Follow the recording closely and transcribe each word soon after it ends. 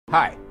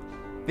Hi,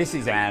 this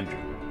is Andrew,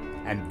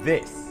 and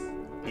this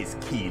is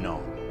Keen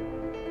On,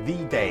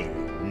 the daily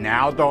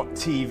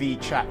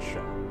now.tv chat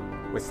show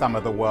with some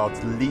of the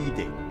world's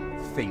leading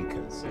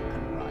thinkers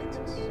and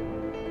writers.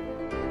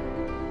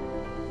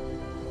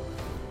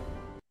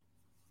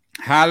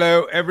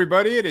 Hello,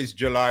 everybody. It is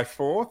July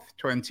 4th,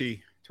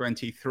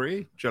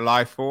 2023.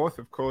 July 4th,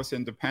 of course,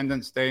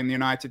 Independence Day in the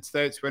United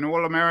States, when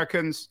all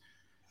Americans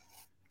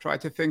try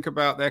to think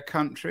about their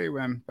country,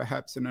 when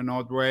perhaps in an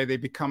odd way they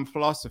become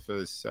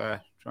philosophers,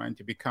 trying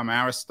to become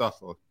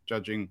Aristotle,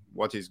 judging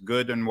what is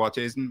good and what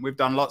isn't. We've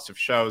done lots of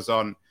shows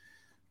on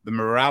the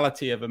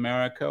morality of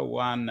America,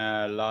 one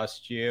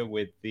last year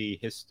with the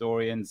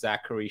historian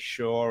Zachary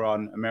Shaw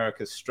on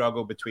America's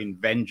struggle between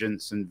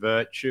vengeance and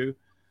virtue.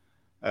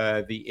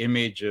 The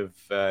image of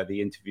the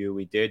interview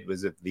we did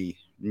was of the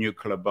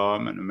nuclear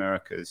bomb and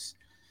America's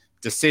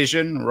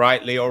decision,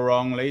 rightly or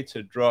wrongly,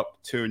 to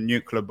drop 2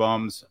 nuclear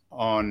bombs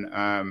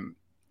on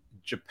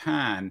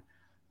Japan.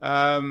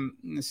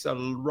 It's a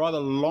rather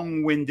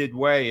long-winded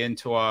way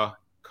into our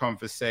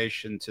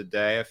conversation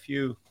today. A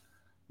few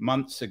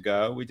months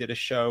ago, we did a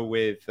show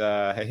with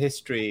a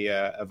history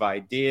of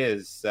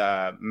ideas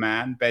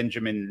man,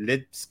 Benjamin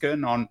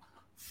Lipscomb, on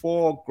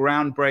 4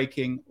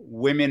 groundbreaking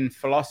women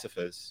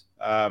philosophers.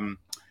 The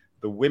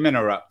women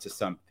are up to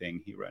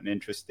something. He wrote an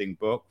interesting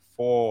book.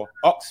 4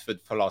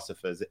 Oxford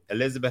philosophers: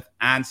 Elizabeth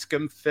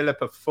Anscombe,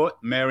 Philippa Foot,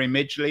 Mary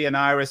Midgley, and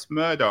Iris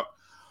Murdoch.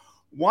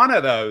 One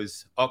of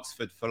those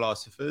Oxford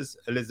philosophers,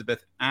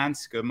 Elizabeth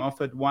Anscombe,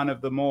 offered one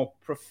of the more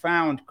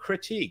profound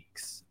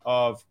critiques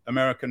of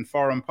American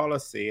foreign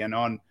policy and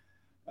on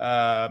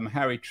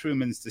Harry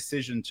Truman's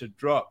decision to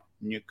drop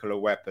nuclear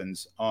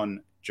weapons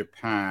on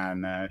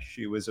Japan.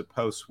 She was a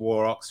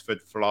post-war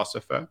Oxford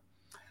philosopher,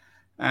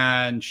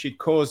 and she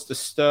caused a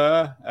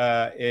stir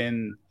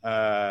in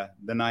the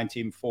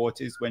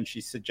 1940s when she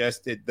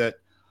suggested that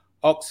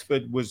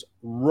Oxford was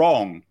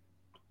wrong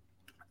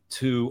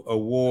to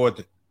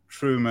award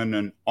Truman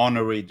an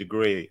honorary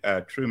degree.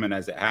 Truman,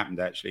 as it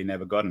happened, actually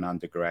never got an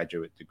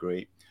undergraduate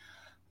degree.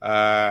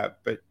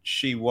 But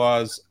she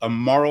was a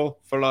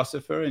moral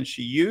philosopher, and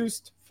she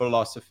used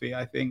philosophy,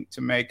 I think,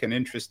 to make an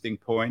interesting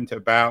point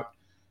about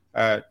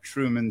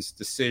Truman's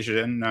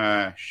decision.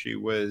 She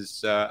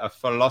was a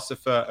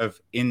philosopher of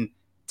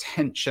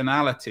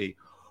intentionality.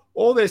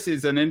 All this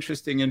is an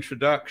interesting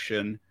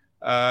introduction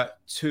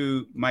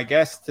to my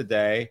guest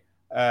today,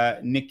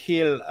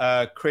 Nikhil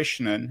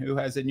Krishnan, who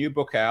has a new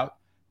book out,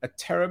 A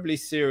Terribly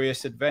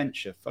Serious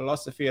Adventure,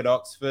 Philosophy at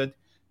Oxford,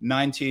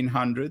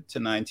 1900 to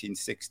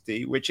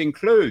 1960, which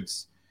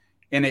includes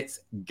in its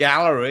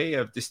gallery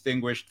of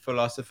distinguished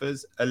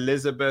philosophers,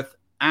 Elizabeth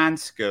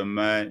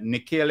Anscombe.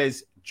 Nikhil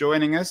is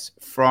joining us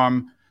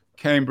from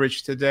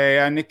Cambridge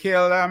today.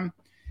 Nikhil,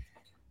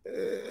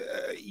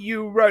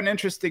 you wrote an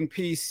interesting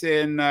piece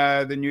in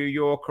the New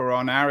Yorker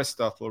on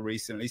Aristotle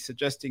recently,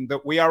 suggesting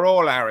that we are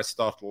all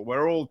Aristotle.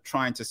 We're all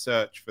trying to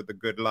search for the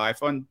good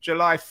life. On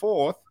July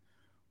 4th,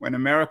 when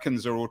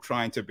Americans are all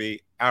trying to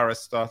be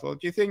Aristotle,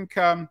 do you think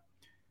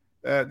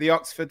the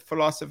Oxford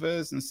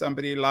philosophers and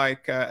somebody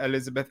like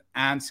Elizabeth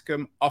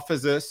Anscombe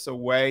offers us a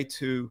way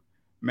to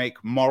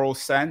make moral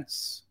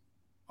sense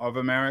of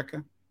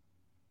America?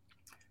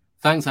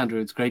 Thanks, Andrew.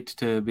 It's great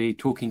to be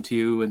talking to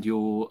you and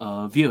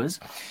your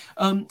viewers.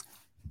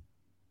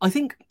 I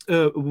think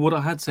what I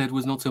had said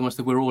was not so much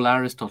that we're all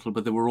Aristotle,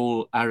 but that we're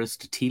all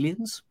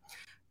Aristotelians.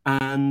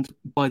 And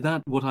by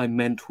that, what I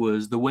meant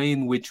was the way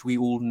in which we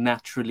all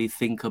naturally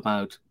think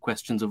about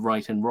questions of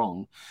right and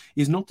wrong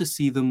is not to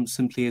see them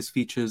simply as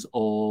features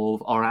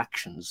of our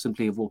actions,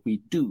 simply of what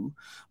we do,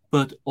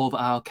 but of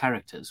our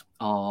characters,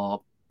 our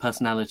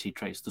personality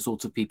traits, the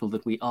sorts of people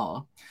that we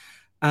are.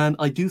 And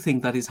I do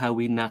think that is how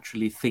we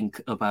naturally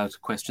think about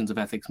questions of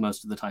ethics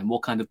most of the time.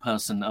 What kind of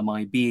person am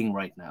I being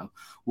right now?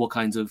 What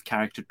kinds of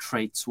character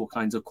traits, what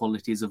kinds of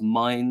qualities of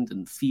mind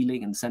and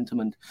feeling and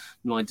sentiment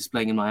am I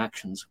displaying in my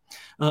actions?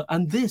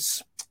 And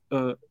this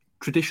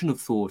tradition of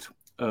thought,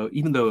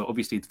 even though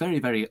obviously it's very,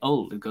 very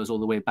old, it goes all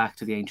the way back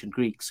to the ancient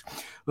Greeks,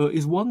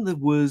 is one that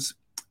was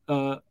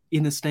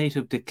in a state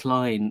of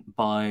decline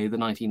by the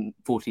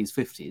 1940s,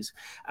 50s.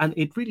 And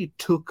it really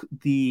took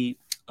the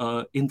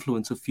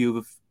influence of few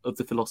of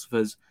the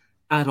philosophers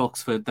at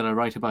Oxford that I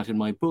write about in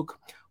my book,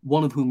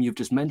 one of whom you've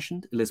just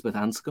mentioned, Elizabeth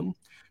Anscombe,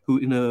 who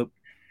in a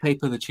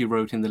paper that she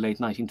wrote in the late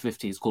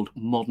 1950s called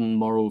Modern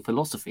Moral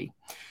Philosophy,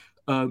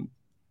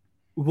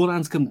 what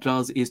Anscombe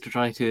does is to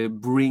try to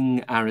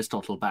bring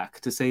Aristotle back,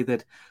 to say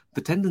that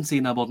the tendency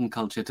in our modern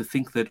culture to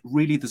think that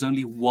really there's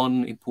only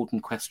one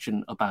important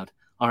question about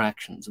our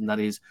actions, and that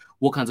is,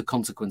 what kinds of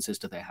consequences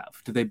do they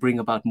have? Do they bring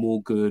about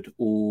more good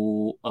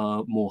or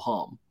more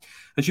harm?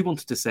 And she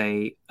wanted to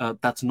say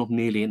that's not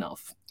nearly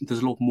enough. There's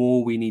a lot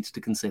more we need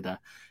to consider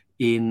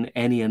in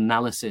any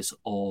analysis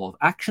of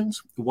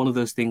actions. One of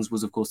those things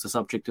was, of course, the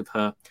subject of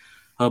her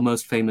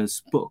most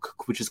famous book,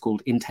 which is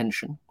called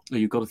Intention.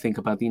 You've got to think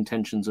about the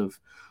intentions of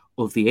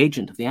the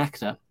agent, of the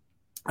actor.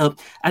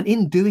 And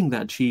in doing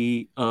that,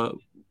 she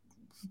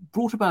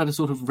brought about a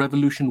sort of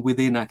revolution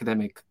within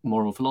academic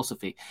moral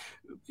philosophy.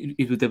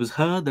 There was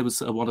her, there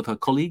was one of her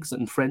colleagues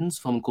and friends,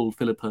 someone called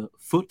Philippa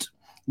Foot.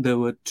 There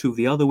were two of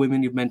the other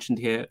women you've mentioned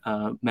here,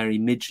 Mary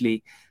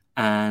Midgley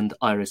and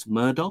Iris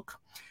Murdoch.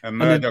 And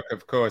Murdoch,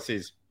 of course,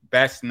 is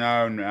best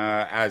known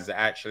as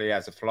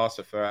a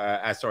philosopher,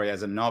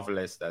 as a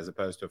novelist, as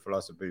opposed to a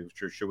philosopher.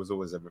 She was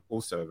always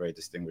also a very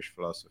distinguished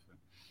philosopher.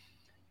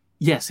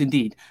 Yes,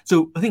 indeed.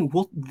 So I think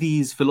what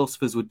these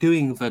philosophers were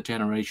doing of that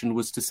generation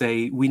was to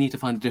say, we need to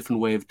find a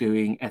different way of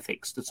doing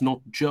ethics. That's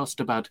not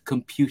just about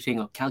computing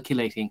or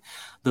calculating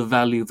the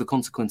value of the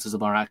consequences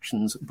of our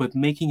actions, but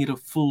making it a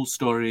full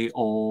story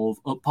of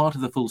a part of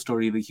the full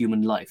story of a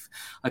human life,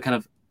 a kind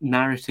of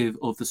narrative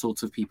of the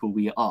sorts of people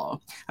we are.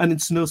 And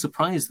it's no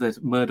surprise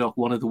that Murdoch,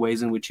 one of the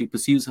ways in which she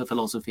pursues her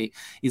philosophy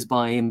is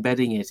by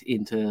embedding it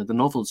into the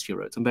novels she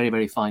wrote, some very,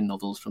 very fine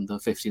novels from the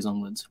 50s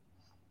onwards.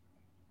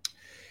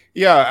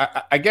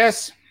 Yeah, I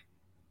guess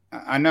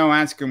I know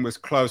Anscombe was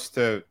close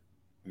to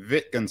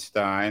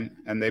Wittgenstein,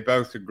 and they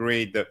both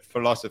agreed that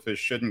philosophers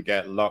shouldn't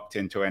get locked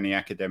into any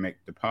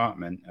academic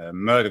department.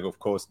 Murdoch, of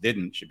course,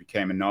 didn't. She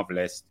became a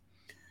novelist.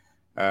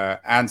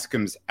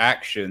 Anscombe's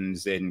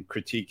actions in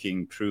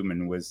critiquing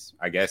Truman was,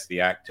 I guess, the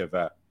act of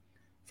a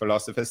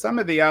philosopher. Some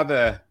of the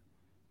other,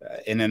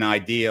 in an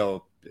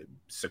ideal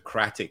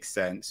Socratic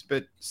sense,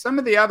 but some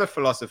of the other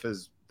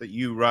philosophers that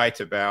you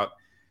write about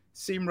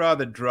seem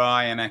rather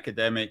dry and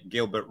academic.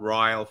 Gilbert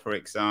Ryle, for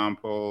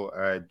example,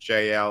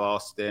 J.L.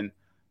 Austin.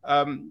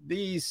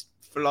 These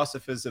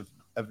philosophers of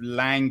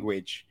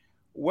language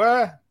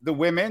were the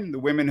women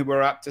who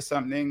were up to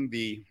something,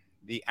 the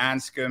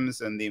Anscombes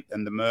and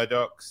the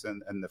Murdochs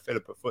and the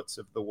Philippa Foots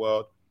of the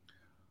world.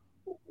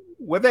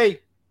 Were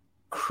they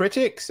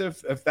critics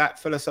of that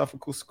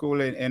philosophical school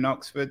in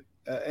Oxford?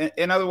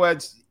 In other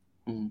words,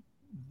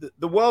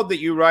 the world that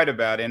you write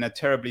about in A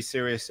Terribly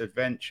Serious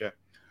Adventure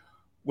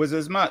was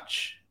as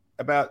much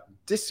about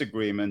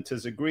disagreement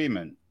as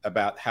agreement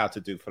about how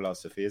to do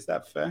philosophy. Is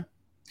that fair?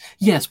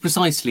 Yes,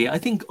 precisely. I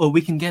think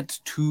we can get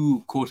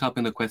too caught up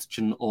in the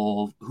question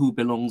of who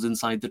belongs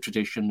inside the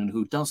tradition and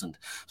who doesn't.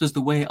 So the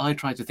way I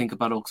try to think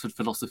about Oxford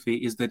philosophy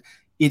is that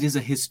it is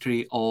a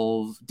history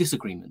of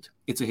disagreement.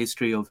 It's a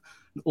history of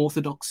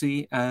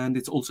orthodoxy, and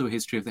it's also a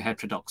history of the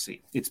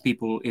heterodoxy. It's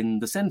people in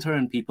the center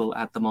and people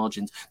at the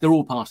margins. They're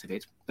all part of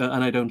it.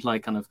 And I don't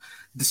like kind of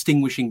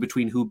distinguishing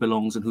between who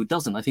belongs and who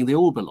doesn't. I think they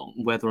all belong,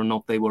 whether or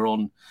not they were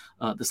on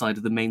the side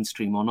of the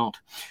mainstream or not.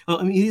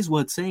 I mean, it is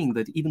worth saying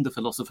that even the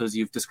philosophers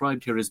you've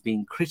described here as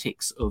being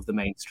critics of the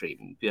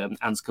mainstream,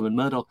 Anscombe and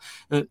Murdoch,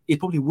 it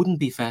probably wouldn't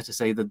be fair to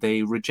say that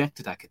they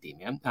rejected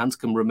academia.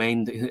 Anscombe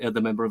remained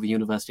the member of a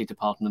university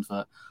department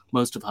for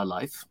most of her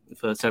life,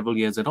 for several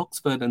years at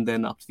Oxford, and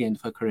then up to the end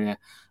of her career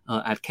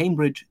at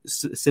Cambridge.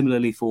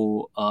 Similarly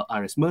for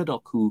Iris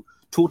Murdoch, who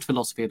taught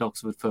philosophy at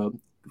Oxford for a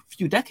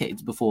few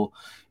decades before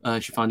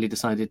she finally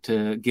decided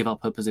to give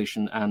up her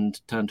position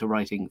and turn to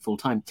writing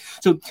full-time.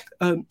 So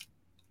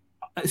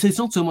it's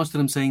not so much that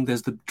I'm saying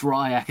there's the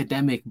dry,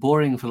 academic,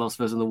 boring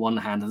philosophers on the one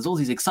hand, and there's all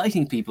these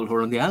exciting people who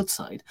are on the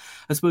outside.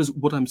 I suppose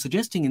what I'm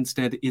suggesting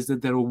instead is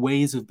that there are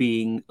ways of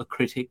being a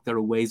critic, there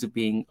are ways of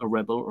being a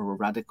rebel or a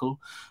radical,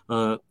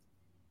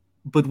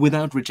 but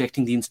without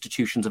rejecting the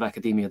institutions of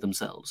academia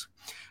themselves,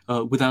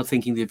 without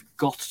thinking they've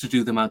got to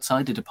do them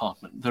outside a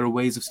department. There are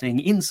ways of staying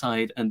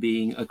inside and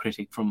being a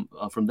critic from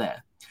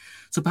there.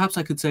 So perhaps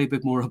I could say a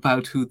bit more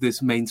about who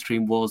this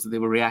mainstream was that they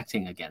were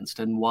reacting against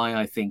and why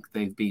I think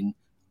they've been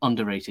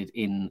underrated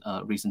in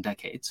recent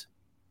decades.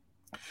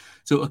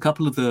 So a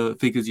couple of the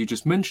figures you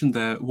just mentioned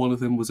there, one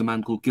of them was a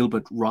man called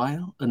Gilbert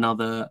Ryle,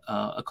 another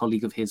a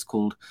colleague of his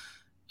called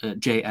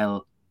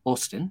J.L.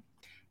 Austin.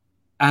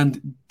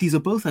 And these are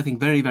both, I think,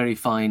 very, very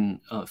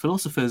fine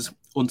philosophers.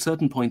 On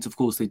certain points, of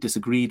course, they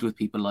disagreed with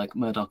people like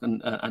Murdoch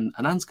and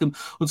Anscombe.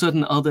 On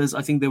certain others,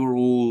 I think they were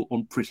all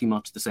on pretty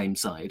much the same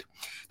side.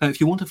 Now, if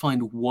you want to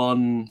find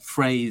one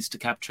phrase to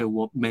capture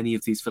what many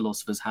of these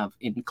philosophers have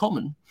in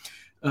common,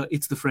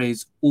 it's the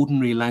phrase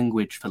ordinary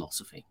language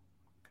philosophy.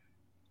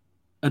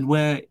 And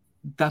where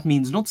that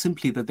means not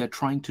simply that they're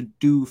trying to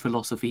do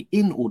philosophy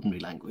in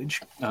ordinary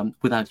language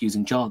without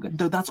using jargon,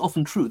 though that's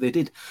often true. They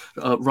did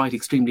write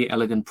extremely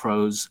elegant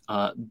prose.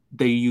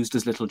 They used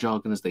as little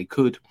jargon as they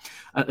could.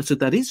 So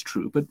that is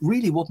true. But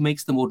really what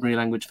makes them ordinary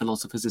language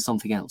philosophers is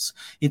something else.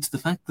 It's the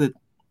fact that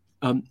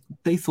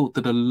they thought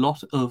that a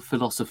lot of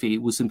philosophy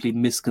was simply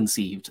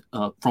misconceived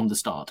from the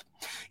start.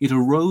 It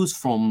arose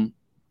from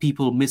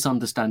people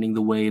misunderstanding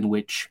the way in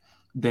which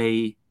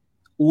they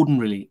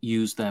ordinarily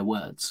use their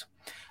words.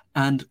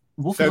 And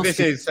what so this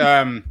is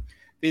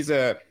these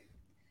are,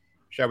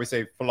 shall we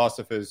say,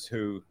 philosophers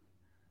who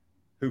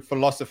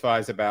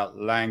philosophize about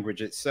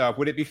language itself.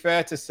 Would it be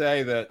fair to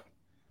say that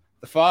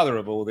the father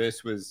of all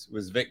this was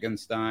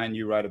Wittgenstein?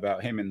 You write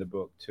about him in the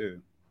book too.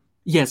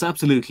 Yes,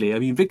 absolutely. I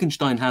mean,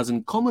 Wittgenstein has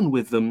in common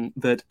with them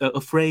that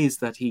a phrase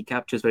that he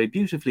captures very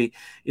beautifully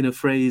in a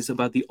phrase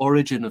about the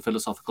origin of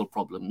philosophical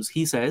problems.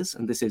 He says,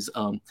 and this is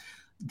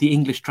the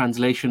English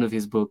translation of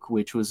his book,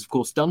 which was, of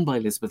course, done by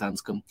Elizabeth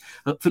Anscombe,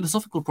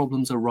 philosophical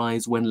problems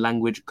arise when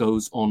language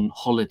goes on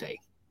holiday.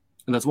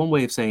 And that's one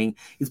way of saying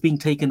it's being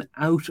taken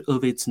out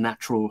of its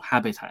natural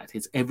habitat,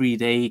 its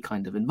everyday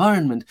kind of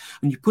environment,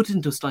 and you put it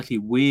into a slightly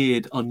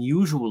weird,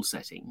 unusual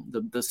setting,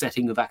 the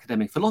setting of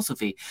academic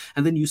philosophy,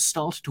 and then you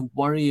start to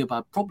worry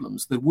about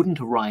problems that wouldn't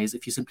arise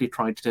if you simply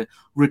tried to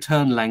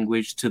return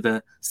language to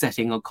the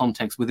setting or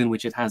context within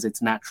which it has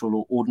its natural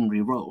or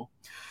ordinary role.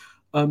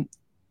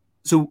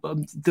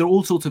 There are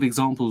all sorts of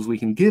examples we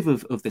can give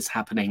of this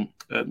happening.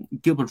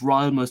 Gilbert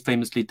Ryle most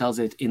famously does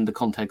it in the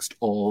context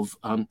of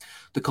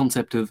the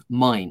concept of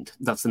mind.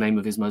 That's the name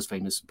of his most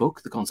famous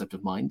book, The Concept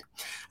of Mind.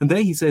 And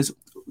there he says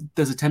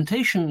there's a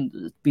temptation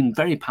that's been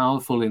very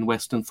powerful in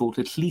Western thought,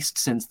 at least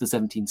since the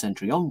 17th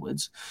century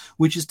onwards,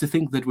 which is to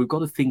think that we've got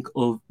to think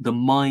of the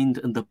mind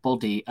and the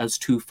body as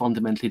two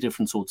fundamentally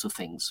different sorts of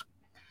things.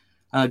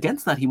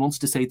 Against that, he wants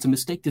to say it's a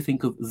mistake to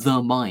think of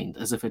the mind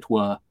as if it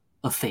were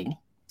a thing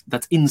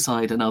that's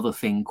inside another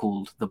thing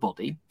called the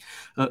body.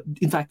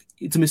 In fact,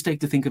 it's a mistake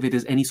to think of it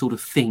as any sort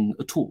of thing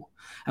at all.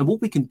 And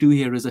what we can do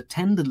here is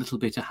attend a little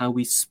bit to how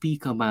we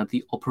speak about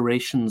the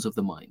operations of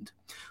the mind,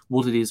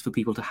 what it is for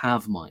people to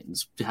have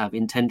minds, to have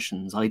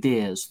intentions,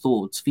 ideas,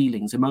 thoughts,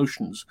 feelings,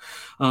 emotions.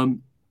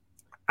 And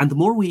the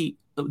more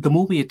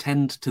we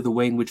attend to the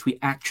way in which we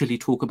actually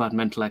talk about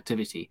mental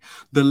activity,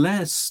 the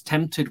less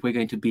tempted we're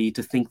going to be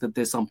to think that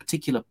there's some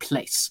particular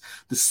place,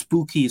 the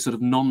spooky sort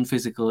of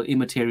non-physical,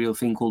 immaterial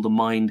thing called the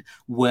mind,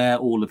 where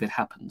all of it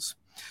happens.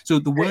 So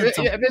the word...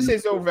 This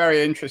is all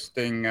very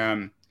interesting.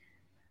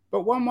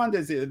 But one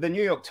wonders, the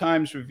New York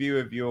Times review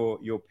of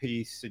your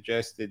piece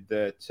suggested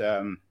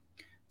that,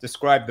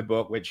 described the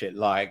book, which it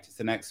liked,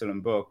 it's an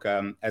excellent book,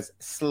 as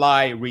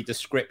sly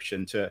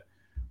redescription, to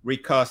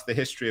recast the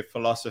history of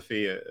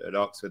philosophy at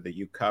Oxford that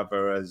you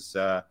cover as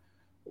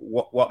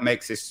what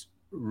makes this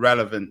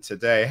relevant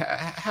today.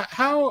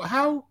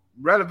 How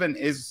relevant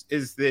is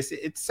this?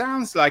 It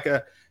sounds like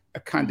a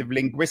kind of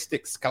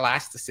linguistic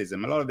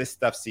scholasticism. A lot of this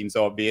stuff seems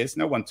obvious.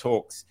 No one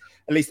talks,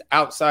 at least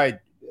outside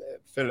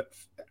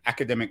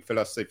academic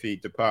philosophy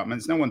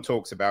departments, no one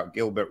talks about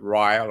Gilbert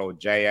Ryle or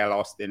J.L.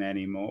 Austin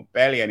anymore.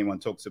 Barely anyone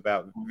talks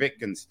about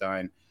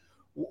Wittgenstein.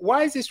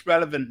 Why is this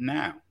relevant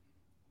now?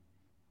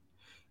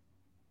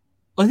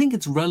 I think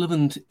it's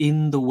relevant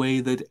in the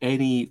way that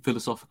any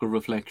philosophical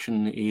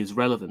reflection is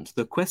relevant.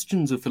 The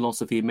questions of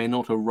philosophy may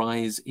not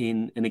arise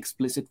in an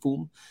explicit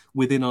form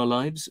within our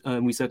lives.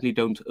 We certainly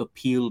don't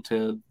appeal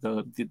to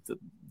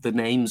the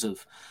names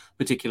of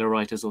particular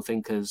writers or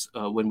thinkers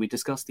when we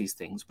discuss these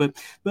things.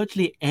 But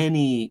virtually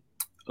any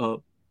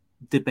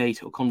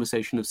debate or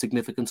conversation of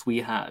significance we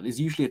have is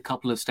usually a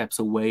couple of steps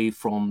away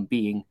from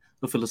being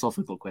a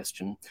philosophical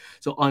question.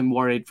 So I'm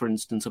worried, for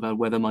instance, about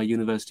whether my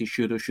university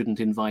should or shouldn't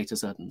invite a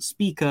certain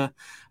speaker.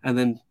 And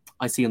then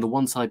I see on the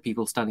one side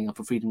people standing up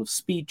for freedom of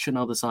speech, and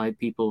other side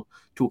people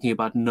talking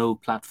about no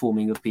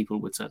platforming of people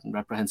with certain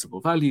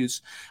reprehensible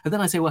values. And then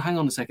I say, well, hang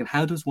on a second,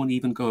 how does one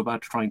even go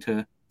about trying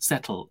to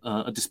settle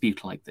a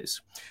dispute like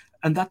this?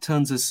 And that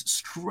turns us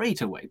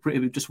straight away,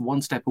 just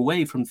one step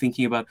away from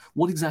thinking about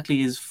what exactly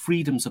is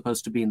freedom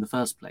supposed to be in the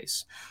first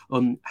place?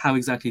 How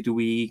exactly do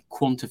we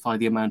quantify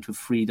the amount of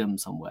freedom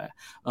somewhere?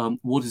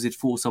 What is it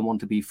for someone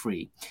to be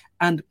free?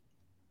 And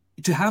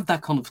to have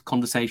that kind of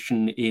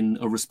conversation in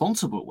a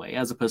responsible way,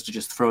 as opposed to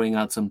just throwing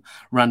out some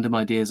random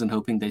ideas and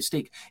hoping they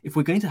stick, if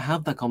we're going to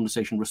have that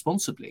conversation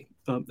responsibly,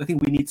 I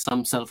think we need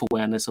some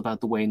self-awareness about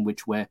the way in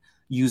which we're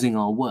using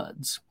our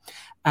words.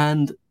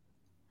 And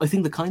I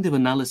think the kind of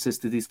analysis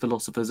that these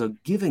philosophers are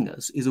giving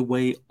us is a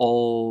way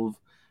of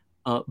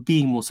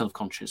being more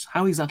self-conscious.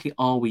 How exactly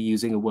are we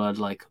using a word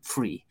like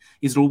free?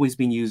 Is it always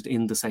being used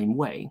in the same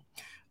way?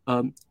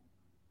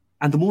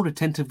 And the more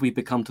attentive we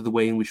become to the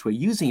way in which we're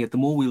using it, the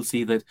more we'll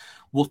see that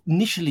what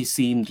initially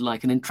seemed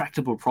like an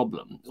intractable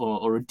problem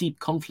or a deep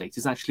conflict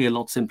is actually a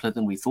lot simpler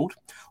than we thought.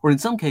 Or in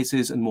some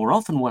cases, and more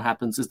often what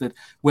happens is that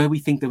where we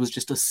think there was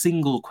just a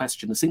single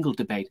question, a single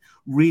debate,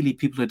 really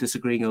people are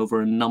disagreeing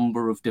over a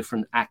number of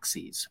different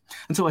axes.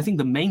 And so I think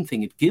the main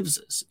thing it gives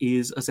us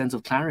is a sense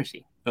of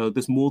clarity.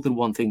 There's more than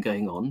one thing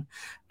going on,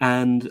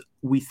 and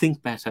we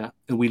think better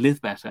and we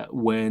live better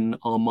when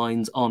our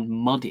minds aren't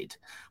muddied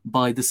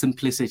by the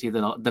simplicity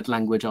that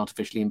language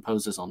artificially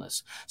imposes on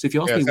us. So if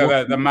you ask me,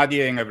 the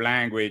muddying of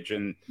language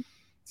and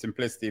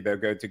simplicity, they'll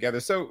go together.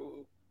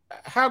 So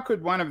how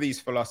could one of these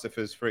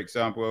philosophers, for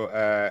example,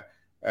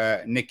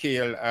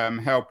 Nikhil,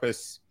 help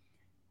us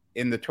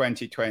in the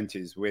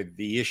 2020s with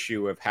the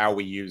issue of how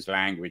we use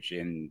language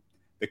in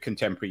the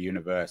contemporary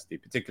university,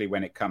 particularly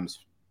when it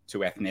comes to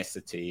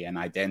ethnicity and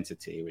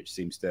identity, which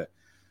seems to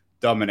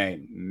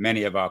dominate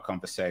many of our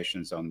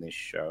conversations on this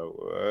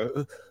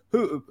show?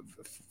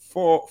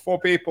 For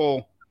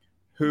people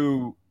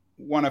who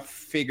want to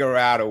figure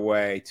out a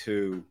way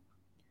to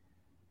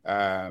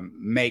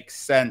make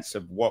sense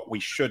of what we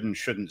should and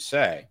shouldn't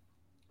say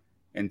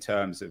in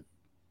terms of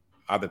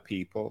other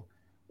people,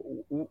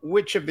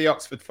 which of the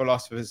Oxford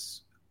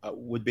philosophers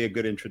would be a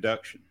good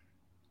introduction?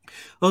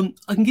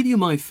 I can give you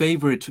my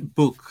favorite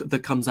book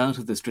that comes out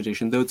of this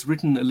tradition, though it's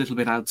written a little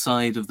bit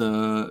outside of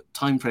the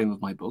time frame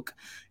of my book.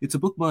 It's a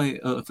book by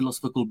a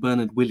philosopher called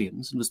Bernard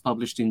Williams and was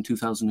published in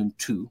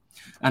 2002,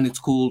 and it's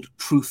called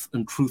Truth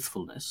and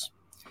Truthfulness.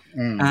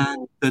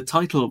 And the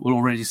title will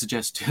already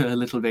suggest a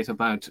little bit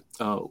about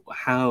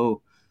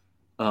how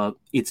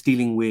it's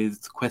dealing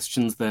with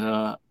questions that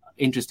are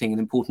interesting and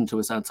important to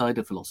us outside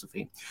of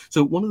philosophy.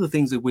 So one of the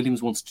things that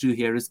Williams wants to do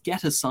here is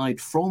get aside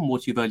from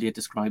what you've earlier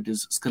described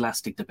as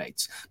scholastic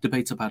debates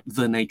about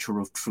the nature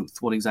of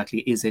truth. What exactly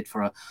is it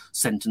for a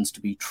sentence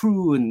to be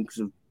true? And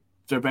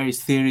there are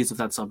various theories of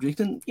that subject.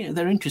 And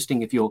they're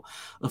interesting if you're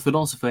a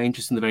philosopher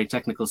interested in the very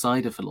technical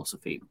side of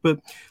philosophy.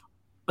 But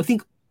I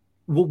think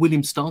what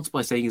Williams starts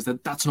by saying is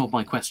that that's not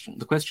my question.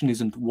 The question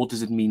isn't what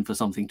does it mean for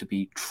something to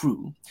be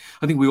true.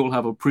 I think we all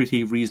have a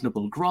pretty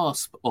reasonable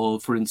grasp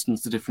of, for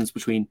instance, the difference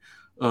between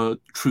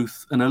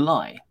truth and a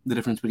lie, the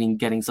difference between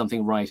getting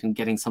something right and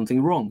getting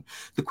something wrong.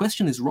 The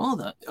question is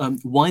rather,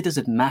 why does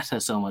it matter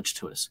so much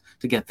to us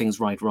to get things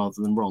right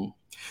rather than wrong?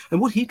 And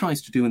what he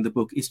tries to do in the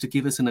book is to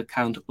give us an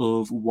account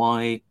of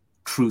why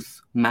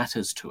truth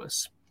matters to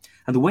us.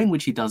 And the way in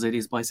which he does it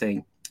is by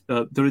saying,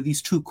 there are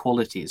these two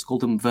qualities, call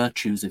them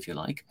virtues, if you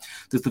like.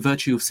 There's the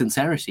virtue of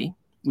sincerity,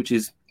 which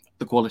is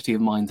the quality of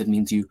mind that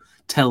means you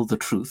tell the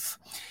truth.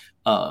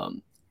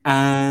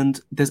 And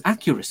there's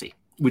accuracy,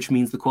 which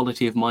means the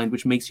quality of mind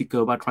which makes you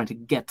go about trying to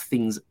get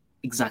things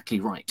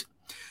exactly right.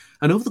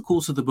 And over the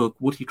course of the book,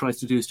 what he tries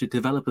to do is to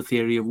develop a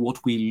theory of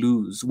what we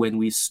lose when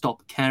we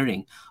stop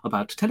caring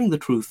about telling the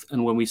truth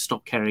and when we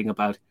stop caring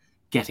about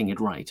getting it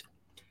right.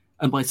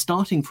 And by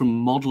starting from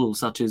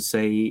models such as,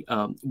 say,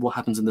 what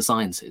happens in the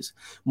sciences,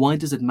 why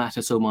does it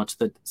matter so much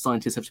that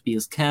scientists have to be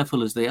as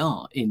careful as they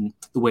are in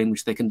the way in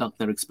which they conduct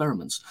their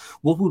experiments?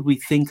 What would we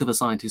think of a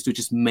scientist who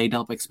just made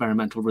up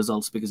experimental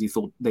results because he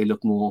thought they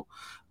looked more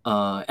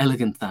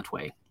elegant that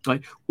way?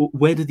 Right?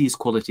 Where do these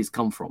qualities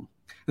come from?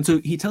 And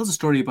so he tells a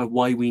story about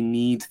why we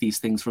need these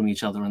things from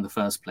each other in the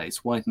first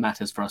place, why it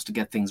matters for us to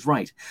get things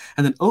right.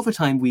 And then over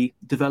time, we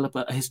develop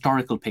a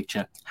historical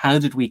picture. How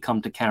did we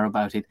come to care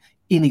about it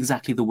in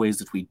exactly the ways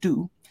that we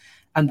do?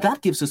 And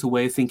that gives us a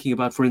way of thinking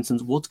about, for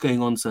instance, what's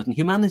going on in certain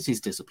humanities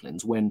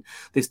disciplines when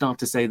they start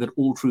to say that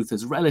all truth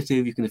is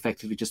relative, you can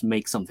effectively just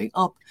make something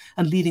up,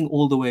 and leading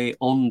all the way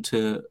on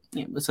to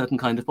a certain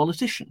kind of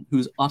politician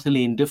who's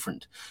utterly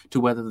indifferent to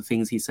whether the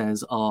things he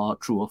says are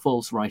true or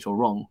false, right or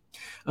wrong.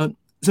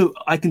 So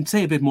I can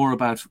say a bit more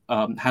about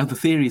how the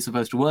theory is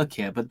supposed to work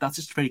here, but that's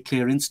just a very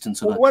clear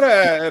instance of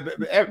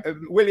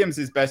Williams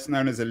is best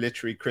known as a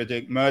literary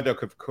critic.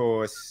 Murdoch, of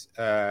course,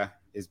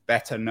 is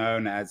better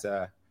known as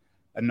a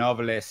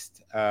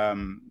novelist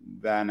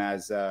than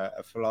as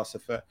a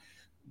philosopher.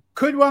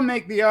 Could one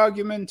make the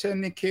argument,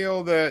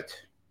 Nikhil, that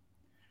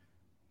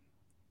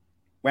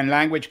when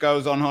language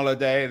goes on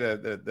holiday,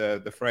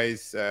 the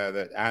phrase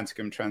that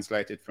Anscombe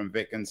translated from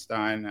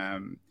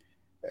Wittgenstein,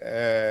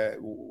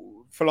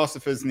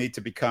 philosophers need to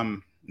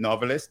become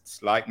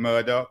novelists like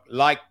Murdoch,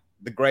 like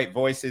the great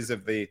voices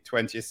of the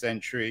 20th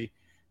century,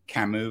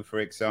 Camus, for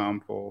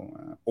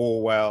example,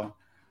 Orwell.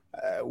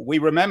 We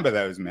remember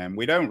those men.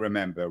 We don't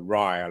remember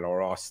Ryle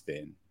or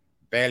Austin,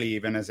 barely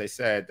even, as I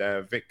said,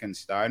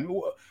 Wittgenstein.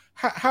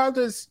 How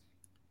does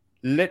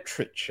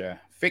literature,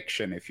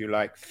 fiction, if you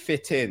like,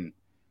 fit in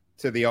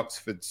to the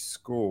Oxford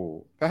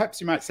School?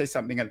 Perhaps you might say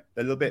something a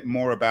little bit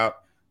more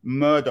about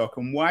Murdoch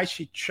and why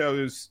she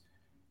chose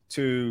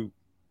to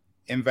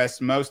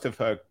invest most of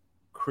her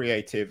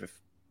creative,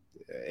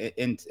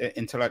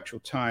 intellectual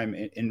time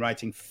in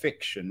writing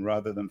fiction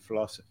rather than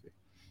philosophy.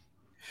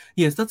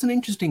 Yes, that's an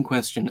interesting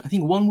question. I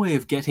think one way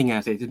of getting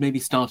at it is maybe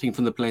starting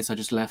from the place I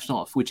just left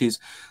off, which is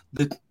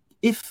that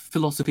if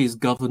philosophy is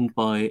governed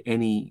by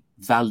any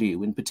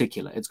value in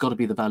particular, it's got to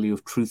be the value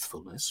of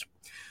truthfulness.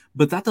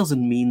 But that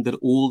doesn't mean that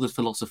all that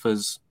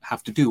philosophers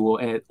have to do,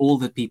 or all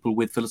that people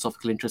with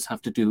philosophical interests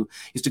have to do,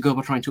 is to go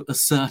about trying to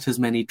assert as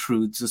many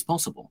truths as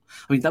possible.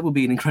 I mean, that would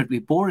be an incredibly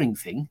boring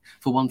thing.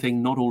 For one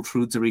thing, not all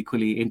truths are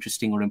equally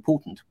interesting or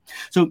important.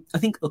 So I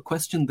think a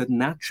question that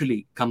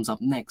naturally comes up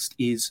next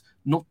is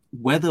not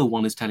whether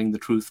one is telling the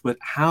truth, but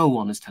how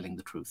one is telling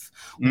the truth.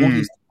 What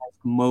is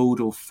the mode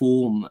or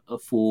form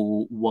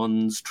for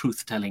one's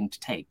truth-telling to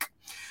take?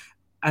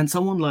 And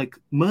someone like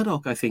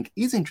Murdoch, I think,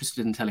 is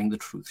interested in telling the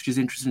truth. She's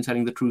interested in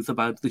telling the truth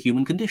about the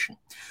human condition.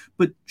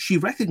 But she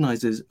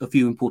recognizes a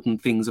few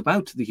important things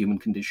about the human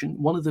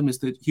condition. One of them is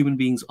that human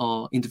beings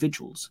are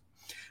individuals,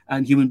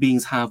 and human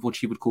beings have what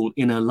she would call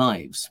inner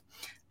lives.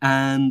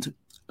 And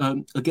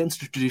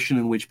against a tradition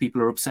in which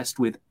people are obsessed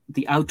with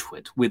the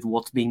outward, with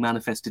what's being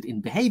manifested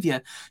in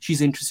behavior, she's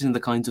interested in the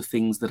kinds of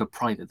things that are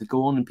private, that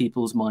go on in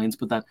people's minds,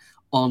 but that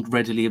aren't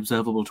readily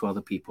observable to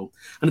other people.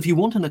 And if you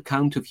want an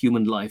account of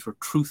human life or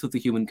truth of the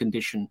human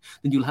condition,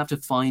 then you'll have to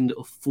find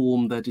a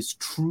form that is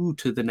true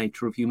to the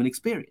nature of human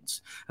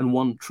experience. And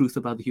one truth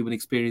about the human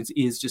experience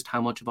is just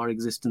how much of our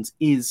existence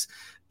is,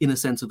 in a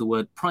sense of the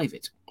word,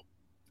 private.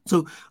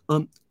 So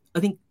I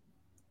think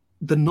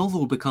the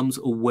novel becomes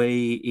a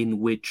way in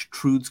which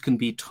truths can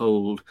be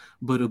told,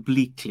 but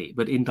obliquely,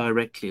 but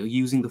indirectly, or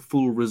using the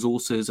full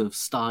resources of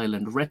style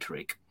and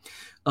rhetoric.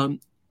 And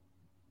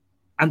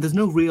there's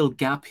no real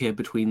gap here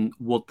between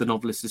what the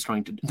novelist is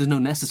trying to do. There's no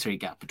necessary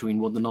gap between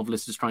what the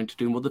novelist is trying to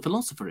do and what the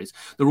philosopher is.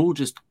 They're all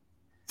just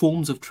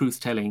forms of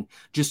truth-telling,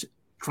 just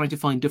trying to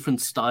find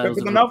different styles.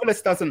 But the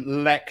novelist doesn't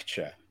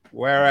lecture,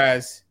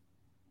 whereas,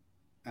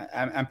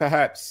 and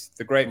perhaps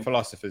the great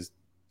philosophers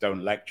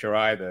don't lecture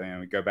either. You know,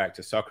 we go back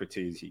to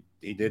Socrates.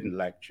 He didn't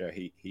lecture.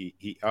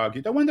 He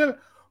argued. I wonder.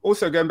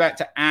 Also, going back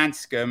to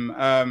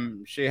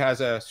Anscombe, she has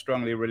a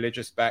strongly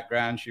religious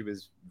background. She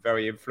was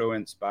very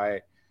influenced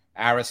by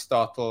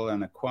Aristotle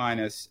and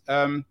Aquinas.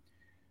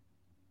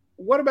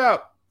 What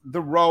about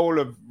the role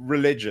of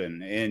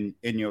religion in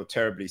your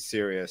terribly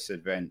serious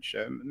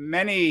adventure?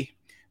 Many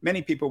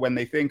people, when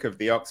they think of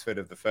the Oxford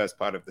of the first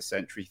part of the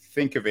century,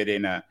 think of it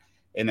in a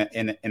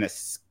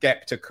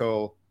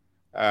skeptical,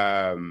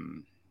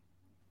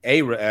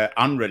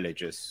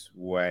 unreligious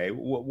way.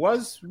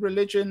 Was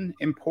religion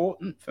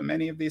important for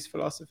many of these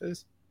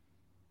philosophers?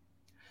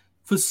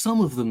 For some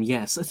of them,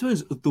 yes. I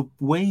suppose the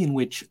way in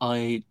which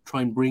I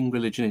try and bring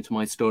religion into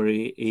my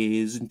story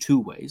is in two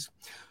ways.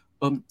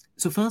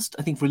 So first,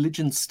 I think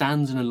religion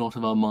stands in a lot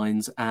of our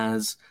minds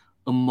as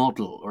a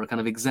model or a kind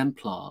of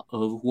exemplar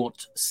of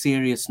what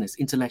seriousness,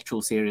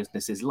 intellectual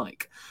seriousness is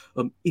like.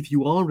 If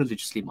you are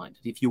religiously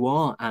minded, if you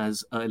are,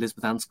 as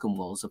Elizabeth Anscombe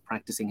was, a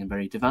practicing and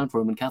very devout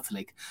Roman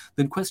Catholic,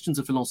 then questions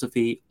of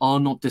philosophy are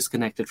not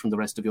disconnected from the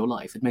rest of your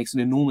life. It makes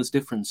an enormous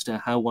difference to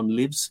how one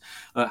lives,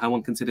 how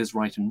one considers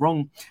right and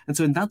wrong. And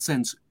so in that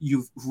sense,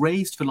 you've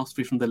raised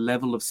philosophy from the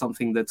level of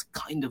something that's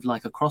kind of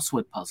like a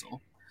crossword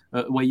puzzle,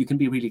 where you can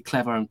be really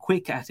clever and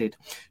quick at it,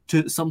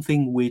 to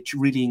something which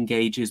really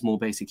engages more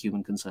basic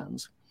human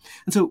concerns.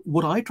 And so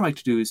what I try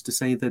to do is to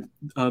say that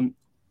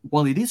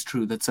while it is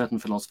true that certain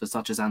philosophers,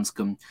 such as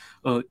Anscombe,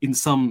 in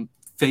some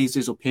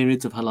phases or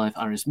periods of her life,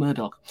 Iris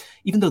Murdoch,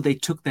 even though they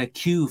took their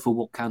cue for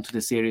what counted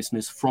as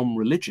seriousness from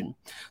religion,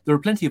 there are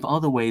plenty of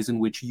other ways in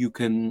which you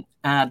can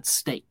add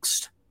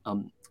stakes,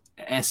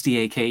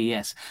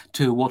 S-T-A-K-E-S,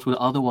 to what would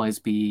otherwise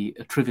be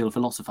a trivial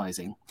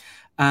philosophizing.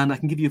 And I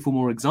can give you 4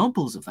 more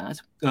examples of that,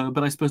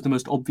 but I suppose the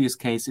most obvious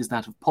case is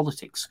that of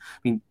politics. I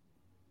mean,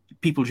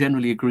 people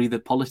generally agree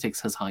that politics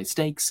has high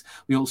stakes.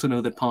 We also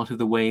know that part of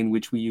the way in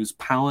which we use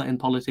power in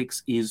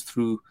politics is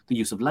through the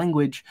use of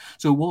language.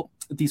 So what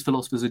these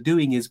philosophers are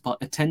doing is, but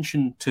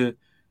attention to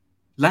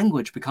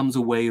language becomes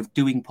a way of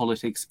doing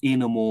politics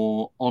in a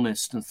more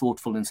honest and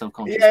thoughtful and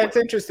self-conscious way. Yeah, it's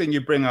interesting you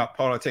bring up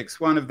politics.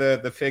 One of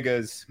the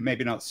figures,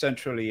 maybe not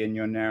centrally in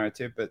your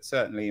narrative, but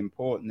certainly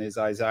important, is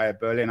Isaiah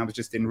Berlin. I was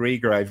just in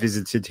Riga. I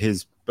visited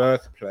his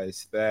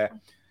birthplace there.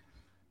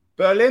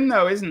 Berlin,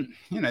 though, isn't,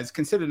 is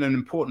considered an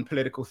important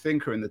political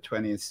thinker in the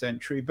 20th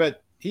century,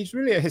 but he's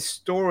really a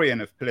historian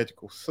of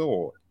political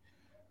thought.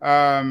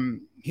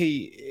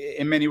 He,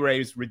 in many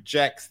ways,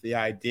 rejects the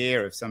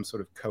idea of some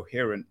sort of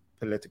coherent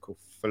political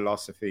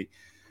philosophy.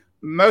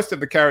 Most of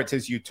the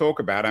characters you talk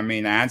about, I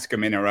mean,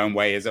 Anscombe in her own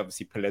way is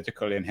obviously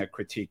political in her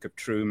critique of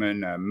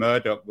Truman.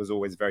 Murdoch was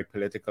always very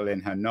political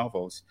in her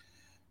novels.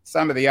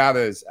 Some of the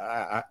others,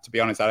 to be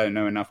honest, I don't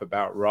know enough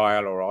about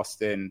Ryle or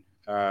Austen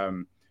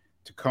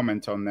to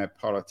comment on their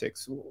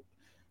politics.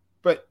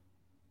 But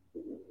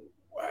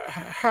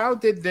how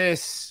did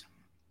this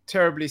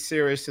terribly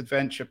serious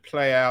adventure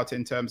play out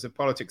in terms of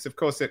politics? Of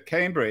course, at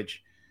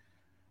Cambridge,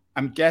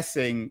 I'm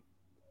guessing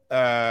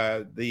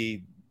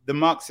the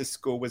Marxist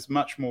school was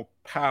much more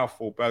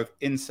powerful, both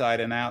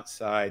inside and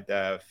outside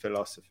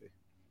philosophy.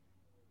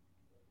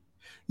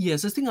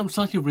 Yes, I think I'm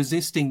slightly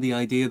resisting the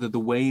idea that the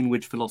way in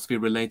which philosophy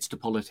relates to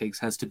politics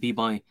has to be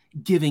by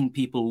giving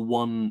people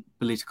one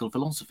political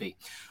philosophy.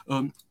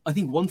 I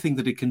think one thing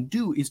that it can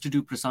do is to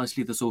do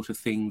precisely the sort of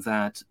thing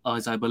that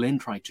Isaiah Berlin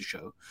tried to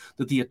show,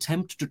 that the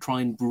attempt to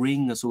try and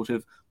bring a sort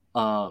of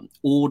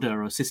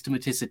order or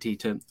systematicity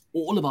to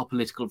all of our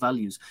political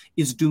values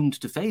is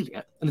doomed to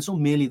failure. And it's not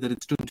merely that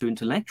it's doomed to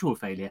intellectual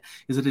failure,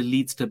 is that it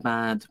leads to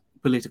bad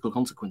political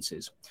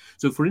consequences.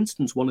 So, for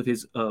instance, one of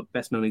his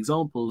best-known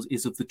examples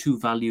is of the 2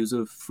 values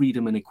of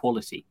freedom and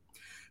equality.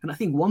 And I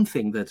think one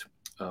thing that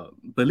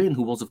Berlin,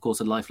 who was, of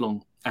course, a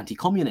lifelong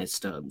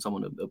anti-communist,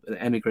 someone, an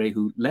emigre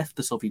who left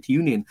the Soviet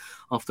Union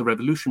after the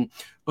revolution,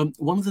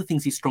 one of the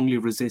things he strongly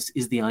resists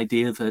is the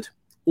idea that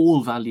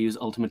all values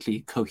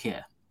ultimately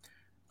cohere.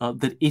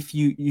 That if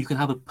you can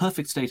have a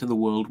perfect state of the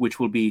world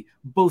which will be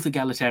both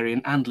egalitarian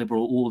and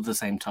liberal all at the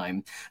same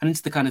time. And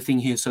it's the kind of thing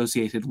he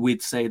associated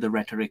with, say, the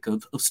rhetoric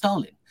of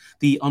Stalin,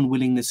 the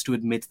unwillingness to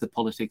admit that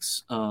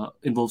politics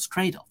involves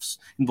trade-offs,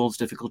 involves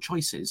difficult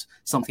choices.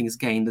 Something is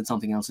gained and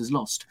something else is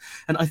lost.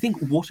 And I think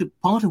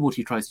part of what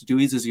he tries to do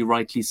is, as you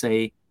rightly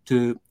say,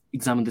 to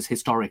examine this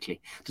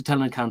historically, to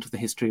tell an account of the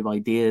history of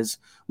ideas,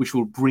 which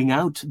will bring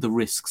out the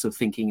risks of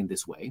thinking in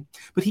this way.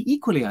 But he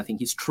equally, I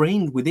think, is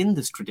trained within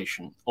this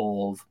tradition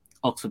of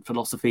Oxford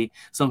philosophy.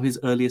 Some of his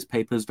earliest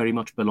papers very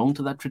much belong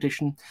to that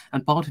tradition,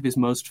 and part of his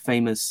most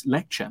famous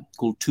lecture,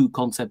 called Two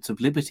Concepts of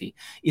Liberty,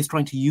 is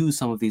trying to use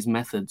some of these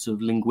methods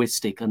of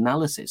linguistic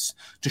analysis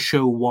to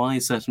show why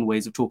certain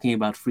ways of talking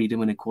about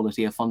freedom and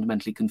equality are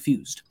fundamentally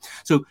confused.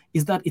 So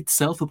is that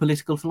itself a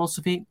political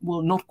philosophy?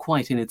 Well, not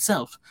quite in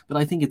itself, but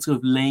I think it's sort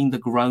of laying the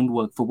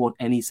groundwork for what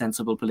any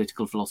sensible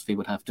political philosophy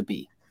would have to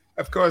be.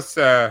 Of course,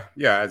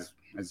 as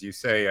you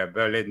say,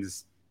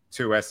 Berlin's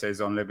 2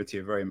 essays on liberty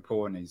are very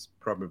important. He's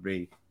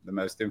probably the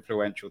most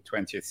influential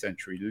 20th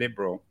century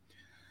liberal.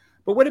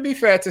 But would it be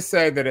fair to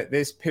say that at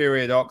this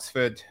period,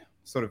 Oxford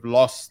sort of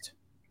lost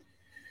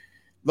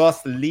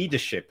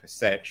leadership,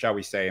 shall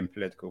we say, in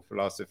political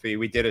philosophy?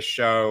 We did a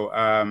show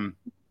a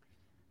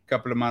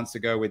couple of months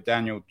ago with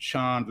Daniel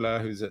Chandler,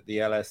 who's at the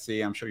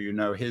LSE. I'm sure you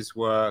know his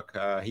work.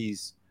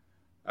 He's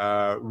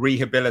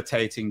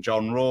rehabilitating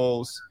John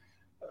Rawls.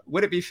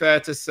 Would it be fair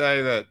to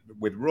say that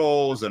with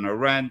Rawls and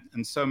Arendt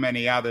and so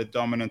many other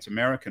dominant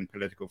American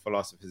political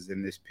philosophers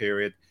in this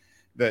period,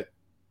 that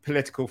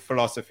political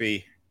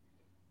philosophy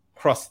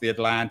crossed the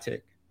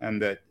Atlantic,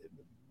 and that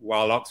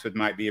while Oxford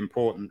might be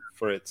important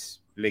for its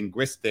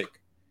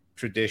linguistic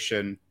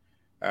tradition,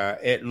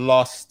 it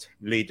lost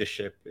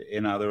leadership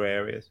in other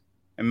areas?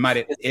 And might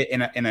it,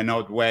 in an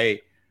odd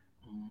way,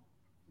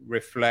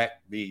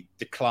 reflect the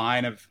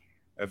decline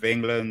of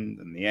England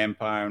and the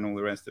empire and all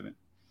the rest of it?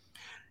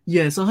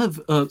 Yes, I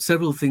have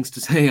several things to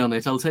say on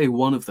it. I'll tell you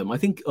one of them. I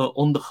think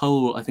on the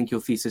whole, I think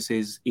your thesis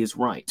is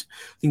right.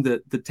 I think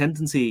that the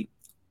tendency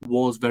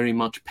was very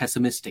much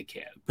pessimistic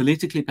here,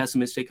 politically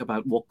pessimistic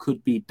about what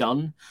could be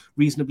done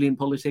reasonably in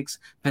politics,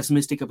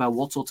 pessimistic about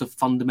what sorts of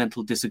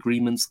fundamental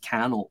disagreements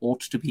can or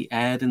ought to be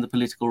aired in the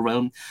political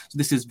realm. So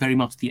this is very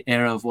much the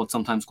era of what's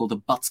sometimes called the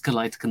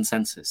Butzkelite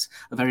consensus,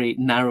 a very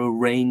narrow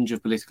range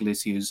of political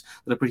issues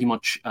that are pretty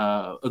much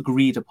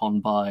agreed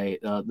upon by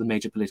the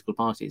major political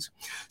parties.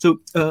 So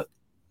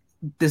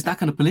there's that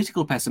kind of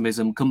political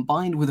pessimism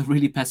combined with a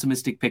really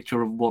pessimistic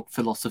picture of what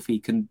philosophy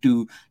can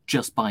do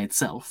just by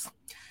itself.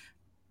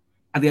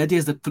 And the idea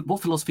is that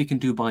what philosophy can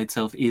do by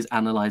itself is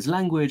analyze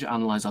language,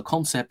 analyze our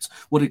concepts.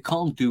 What it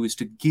can't do is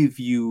to give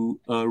you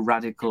a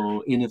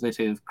radical,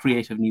 innovative,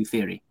 creative new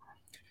theory.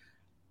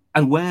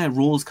 And where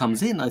Rawls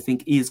comes in, I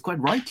think, is quite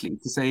rightly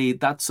to say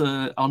that's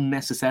an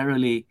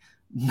unnecessarily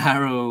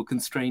narrow,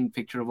 constrained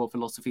picture of what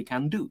philosophy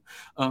can do.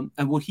 And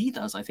what he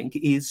does, I think,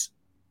 is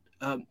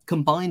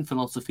combine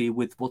philosophy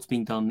with what's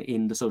being done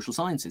in the social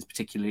sciences,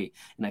 particularly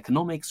in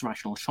economics,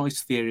 rational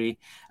choice theory.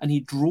 And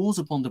he draws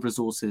upon the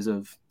resources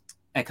of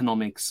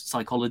economics,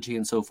 psychology,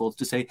 and so forth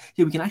to say,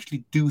 here we can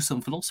actually do some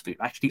philosophy,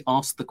 actually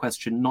ask the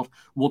question, not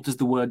what does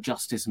the word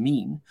justice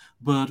mean,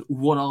 but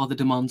what are the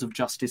demands of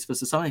justice for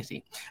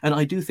society? And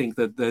I do think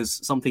that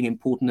there's something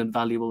important and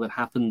valuable that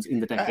happens in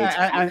the decades.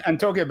 And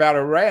talking about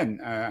Arendt,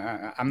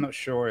 I'm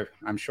sure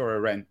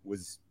Arendt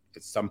was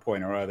at some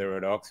point or other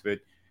at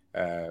Oxford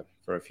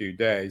for a few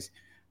days,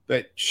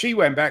 but she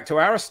went back to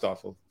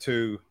Aristotle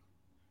to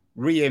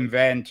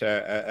reinvent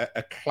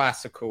a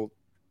classical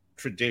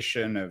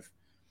tradition of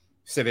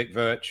civic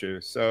virtue.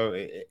 So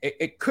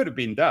it could have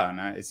been done.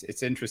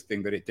 It's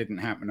interesting that it didn't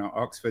happen at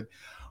Oxford.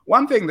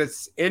 One thing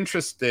that's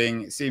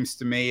interesting, it seems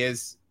to me,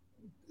 is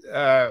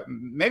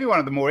maybe one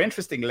of the more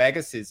interesting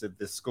legacies of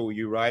the school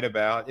you write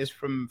about is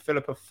from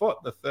Philippa Foot,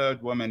 the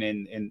third woman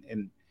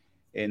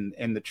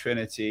in the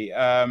Trinity,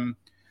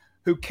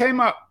 who came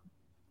up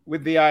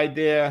with the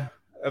idea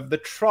of the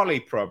trolley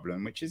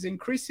problem, which is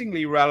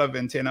increasingly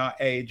relevant in our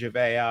age of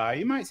AI.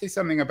 You might say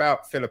something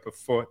about Philippa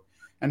Foot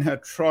and her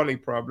trolley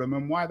problem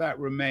and why that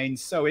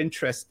remains so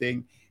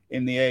interesting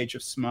in the age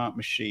of smart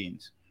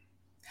machines.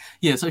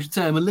 Yes, I should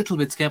say I'm a little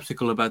bit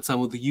skeptical about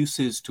some of the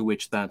uses to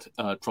which that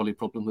trolley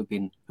problem have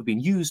been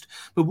used.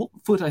 But what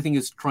Foot, I think,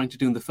 is trying to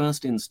do in the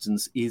first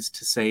instance is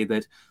to say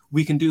that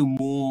we can do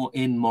more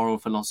in moral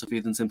philosophy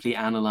than simply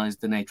analyze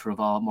the nature of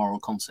our moral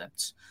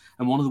concepts.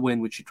 And one of the ways in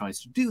which she tries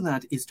to do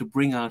that is to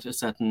bring out a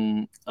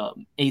certain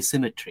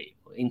asymmetry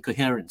or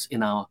incoherence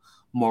in our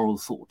moral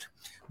thought.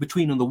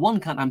 Between, on the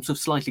one hand, I'm sort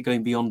of slightly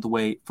going beyond the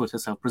way Foot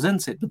herself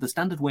presents it, but the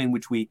standard way in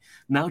which we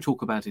now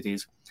talk about it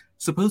is,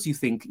 suppose you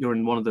think you're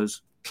in one of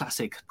those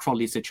classic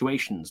trolley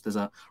situations. There's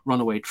a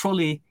runaway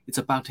trolley, it's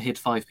about to hit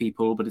 5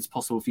 people, but it's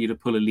possible for you to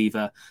pull a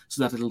lever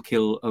so that it'll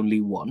kill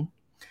only 1.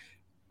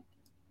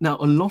 Now,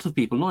 a lot of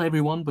people, not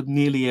everyone, but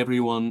nearly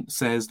everyone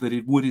says that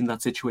it would in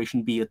that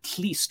situation be at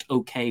least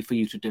okay for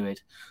you to do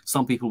it.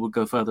 Some people would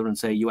go further and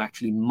say you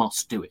actually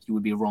must do it. You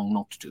would be wrong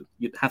not to.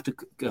 You'd have to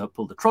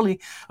pull the trolley,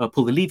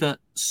 pull the lever,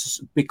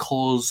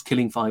 because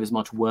killing 5 is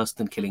much worse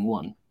than killing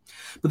 1.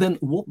 But then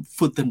what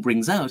Foot then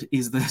brings out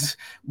is that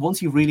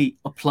once you really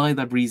apply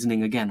that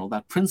reasoning again, or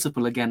that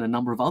principle again, a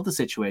number of other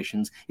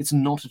situations, it's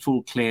not at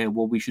all clear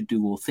what we should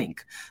do or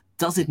think.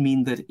 does it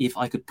mean that if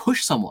I could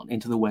push someone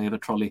into the way of a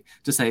trolley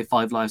to save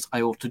 5 lives,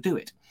 I ought to do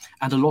it?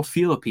 And a lot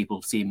fewer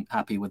people seem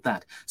happy with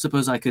that.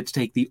 Suppose I could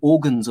take the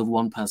organs of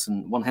one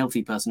person, one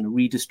healthy person, and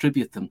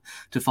redistribute them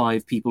to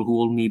 5 people who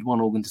all need one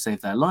organ to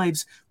save their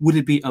lives. Would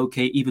it be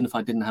okay even if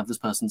I didn't have this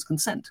person's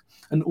consent?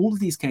 And all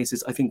of these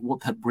cases, I think what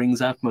that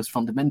brings out most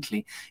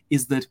fundamentally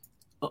is that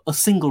a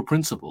single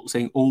principle,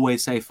 saying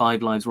always save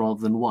 5 lives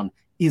rather than 1,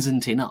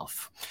 isn't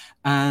enough.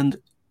 And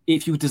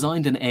if you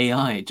designed an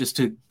AI just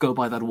to go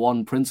by that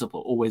one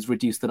principle, always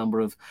reduce the number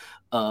of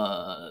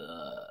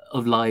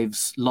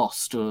lives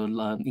lost or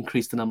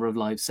increase the number of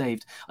lives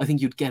saved, I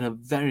think you'd get a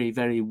very,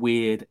 very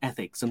weird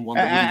ethics and one.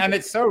 And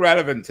it's so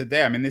relevant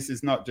today. I mean, this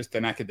is not just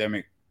an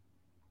academic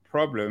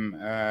problem.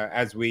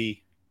 As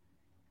we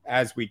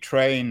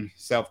train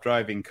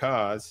self-driving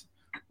cars,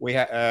 we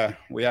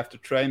have to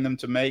train them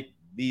to make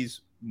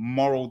these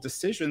moral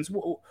decisions.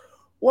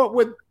 What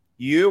would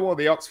you or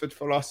the Oxford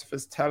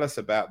philosophers tell us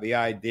about the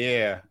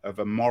idea of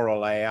a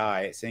moral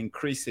AI? It's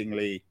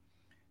increasingly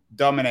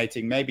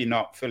dominating, maybe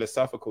not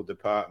philosophical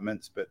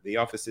departments, but the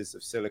offices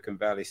of Silicon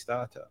Valley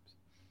startups.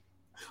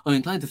 I'm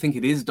inclined to think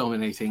it is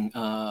dominating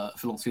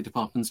philosophy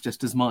departments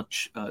just as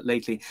much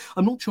lately.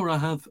 I'm not sure I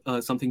have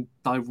something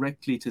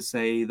directly to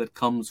say that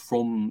comes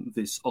from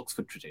this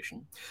Oxford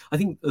tradition. I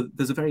think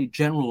there's a very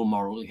general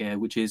moral here,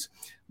 which is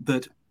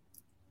that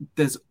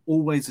there's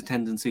always a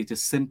tendency to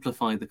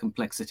simplify the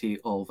complexity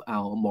of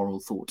our moral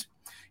thought.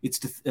 It's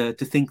to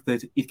think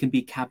that it can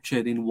be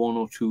captured in 1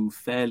 or 2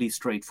 fairly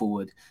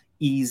straightforward,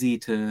 easy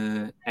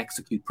to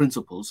execute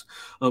principles.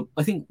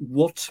 I think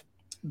what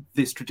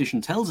this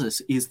tradition tells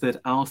us is that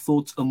our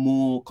thoughts are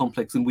more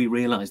complex than we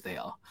realize they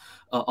are.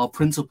 Our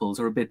principles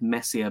are a bit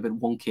messier, a bit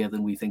wonkier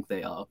than we think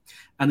they are.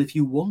 And if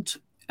you want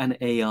an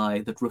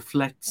AI that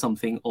reflects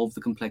something of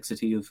the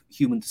complexity of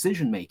human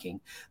decision-making,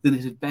 then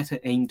it had better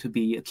aim to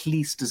be at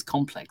least as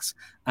complex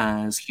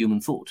as human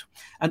thought.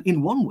 And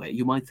in one way,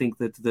 you might think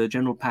that the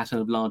general pattern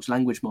of large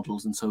language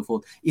models and so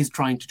forth is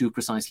trying to do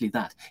precisely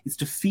that. It's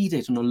to feed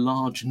it on a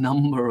large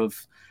number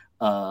of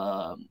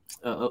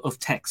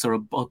texts or a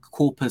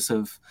corpus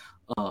of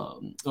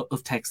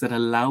texts that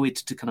allow it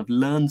to kind of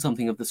learn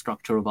something of the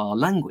structure of our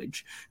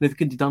language. And if it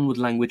can be done with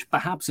language,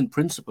 perhaps in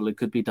principle it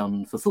could be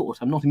done for thought.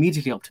 I'm not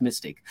immediately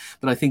optimistic,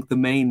 but I think the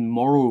main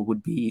moral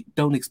would be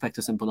don't expect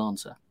a simple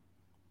answer.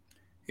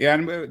 Yeah,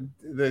 and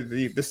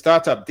the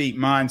startup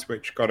DeepMinds,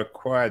 which got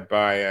acquired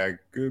by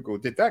Google,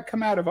 did that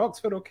come out of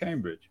Oxford or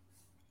Cambridge?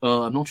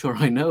 I'm not sure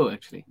I know,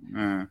 actually.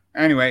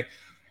 Anyway,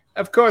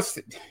 of course,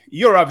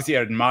 you're obviously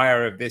an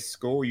admirer of this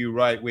school. You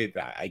write with,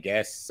 I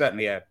guess,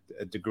 certainly a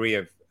degree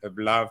of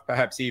love,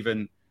 perhaps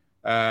even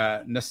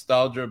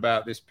nostalgia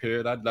about this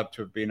period. I'd love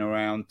to have been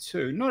around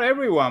too. Not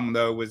everyone,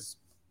 though, was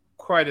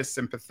quite as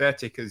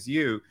sympathetic as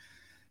you.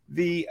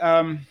 The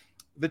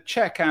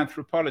Czech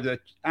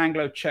anthropologist,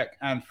 Anglo-Czech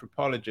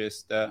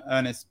anthropologist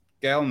Ernest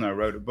Gellner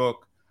wrote a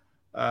book,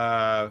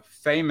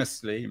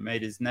 famously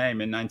made his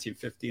name in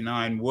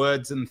 1959,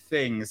 Words and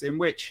Things, in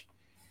which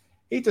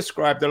he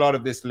described a lot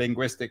of this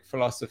linguistic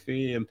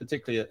philosophy, and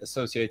particularly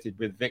associated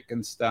with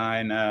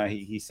Wittgenstein.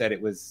 He said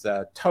it was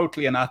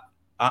totally and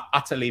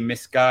utterly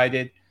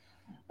misguided.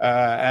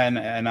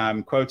 And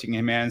I'm quoting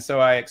him here. And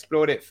so I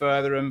explored it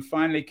further and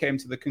finally came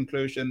to the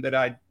conclusion that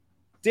I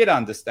did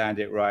understand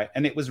it right.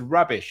 And it was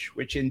rubbish,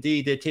 which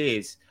indeed it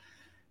is.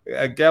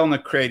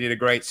 Gellner created a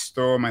great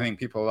storm. I think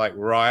people like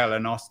Ryle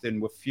and Austin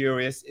were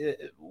furious.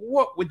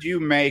 What would you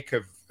make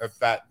of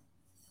that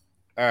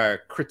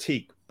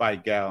critique by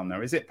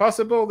Gellner? Is it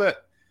possible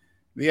that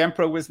the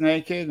emperor was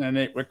naked and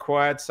it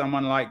required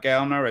someone like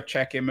Gellner, a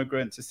Czech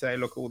immigrant, to say,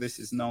 look, all this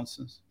is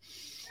nonsense?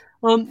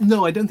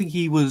 No, I don't think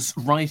he was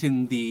right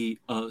in the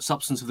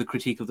substance of the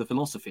critique of the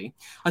philosophy.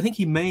 I think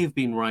he may have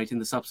been right in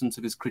the substance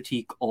of his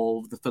critique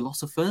of the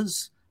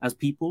philosophers as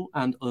people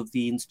and of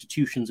the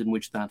institutions in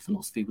which that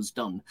philosophy was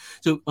done.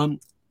 So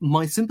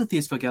my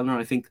sympathies for Gellner,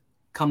 I think,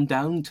 come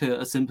down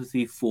to a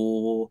sympathy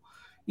for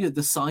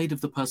the side of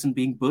the person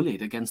being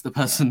bullied against the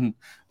person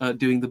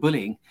doing the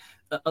bullying.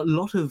 A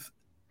lot of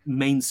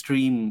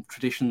mainstream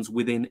traditions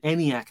within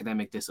any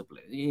academic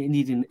discipline,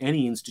 indeed in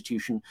any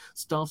institution,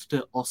 start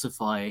to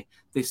ossify.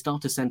 They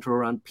start to center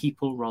around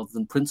people rather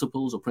than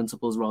principles, or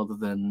principles rather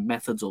than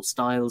methods or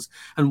styles.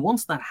 And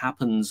once that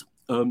happens,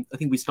 I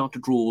think we start to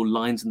draw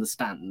lines in the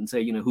sand and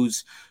say,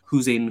 who's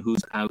in,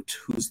 who's out,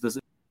 who's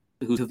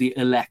of the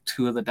elect,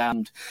 who are the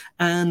damned.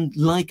 And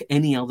like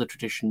any other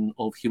tradition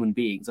of human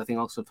beings, I think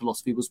Oxford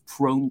philosophy was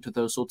prone to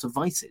those sorts of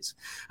vices.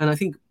 And I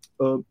think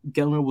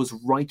Gellner was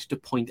right to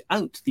point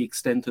out the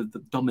extent of the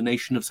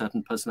domination of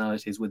certain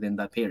personalities within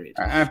that period.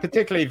 And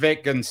particularly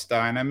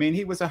Wittgenstein. I mean,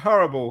 he was a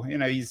horrible,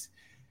 he's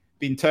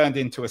been turned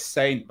into a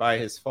saint by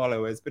his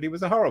followers, but he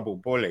was a horrible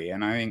bully.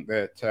 And I think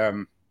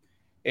that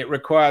it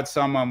required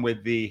someone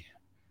with the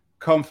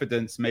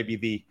confidence, maybe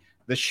the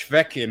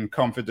Schweckian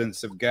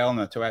confidence of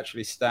Gellner, to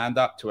actually stand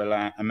up to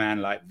a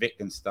man like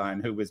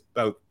Wittgenstein, who was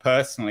both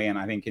personally and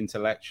I think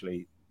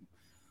intellectually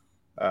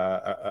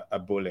a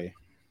bully.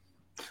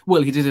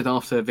 Well, he did it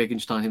after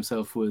Wittgenstein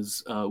himself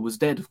was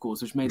dead, of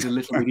course, which made it a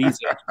little bit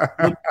easier.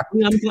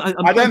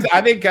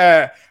 I think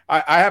I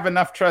have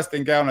enough trust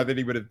in Gellner that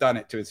he would have done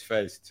it to his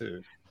face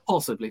too.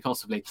 Possibly.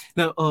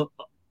 Now,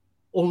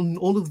 on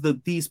all of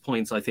these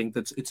points, I think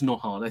that it's not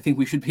hard. I think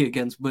we should be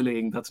against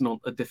bullying. That's not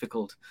a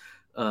difficult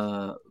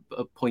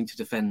point to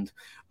defend.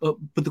 But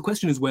the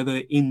question is whether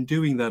in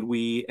doing that,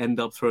 we end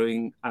up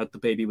throwing out the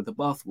baby with the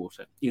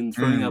bathwater, in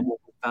throwing out what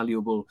was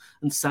valuable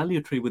and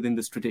salutary within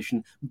this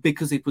tradition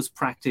because it was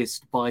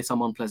practiced by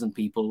some unpleasant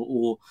people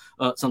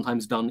or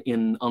sometimes done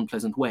in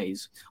unpleasant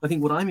ways. I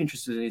think what I'm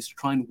interested in is to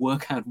try and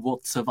work out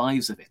what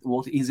survives of it.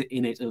 What is it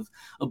in it of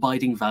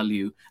abiding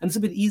value? And it's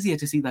a bit easier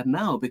to see that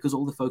now because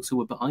all the folks who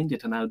were behind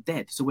it are now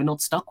dead. So we're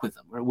not stuck with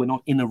them. We're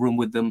not in a room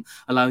with them,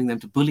 allowing them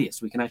to bully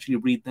us. We can actually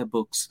read their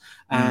books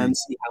and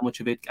see how much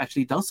of it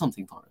actually does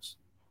something for us.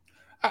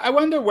 I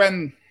wonder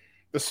when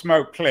the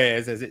smoke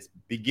clears, as it's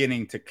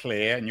beginning to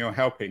clear, and you're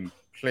helping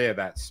clear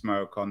that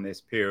smoke on this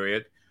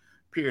period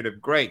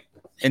of great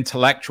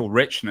intellectual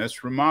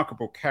richness,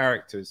 remarkable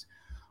characters,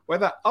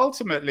 whether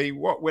ultimately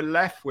what we're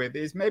left with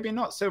is maybe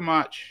not so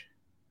much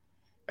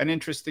an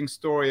interesting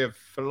story of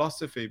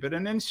philosophy, but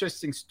an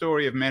interesting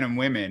story of men and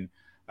women.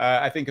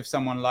 I think of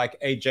someone like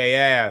A.J.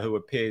 Ayer, who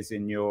appears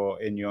in your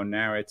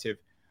narrative.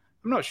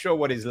 I'm not sure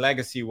what his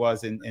legacy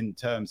was in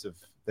terms of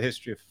the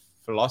history of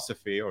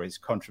philosophy or his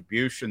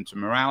contribution to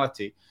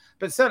morality,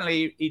 but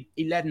certainly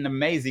he led an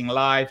amazing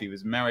life. He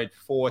was married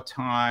 4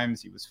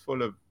 times. He was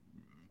full of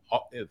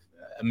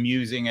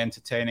amusing,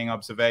 entertaining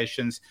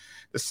observations.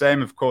 The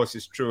same, of course,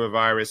 is true of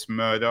Iris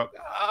Murdoch.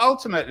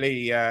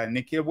 Ultimately,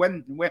 Nikhil,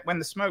 when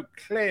the smoke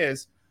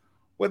clears,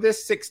 will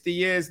this 60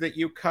 years that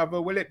you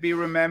cover, will it be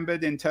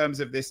remembered in terms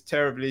of this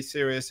terribly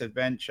serious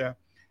adventure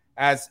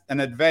as an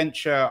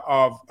adventure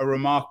of a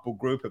remarkable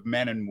group of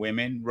men and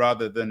women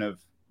rather than of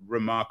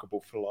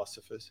remarkable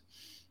philosophers?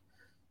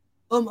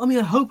 I mean,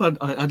 I hope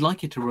I'd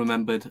like it to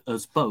remembered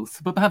as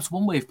both, but perhaps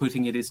one way of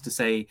putting it is to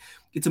say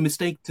it's a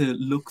mistake to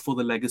look for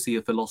the legacy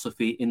of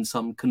philosophy in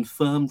some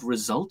confirmed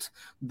result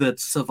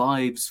that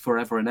survives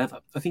forever and ever.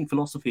 I think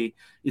philosophy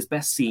is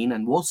best seen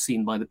and was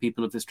seen by the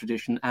people of this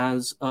tradition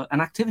as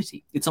an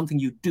activity. It's something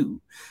you do.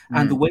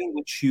 And the way in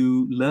which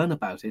you learn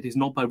about it is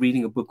not by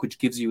reading a book which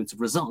gives you its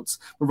results,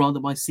 but rather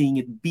by seeing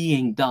it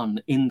being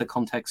done in the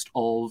context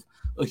of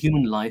a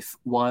human life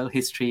while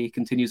history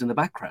continues in the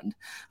background.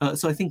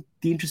 So I think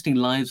the interesting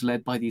lives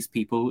led by these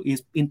people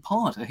is in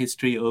part a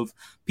history of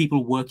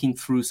people working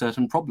through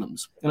certain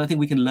problems. And I think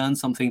we can learn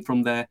something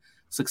from their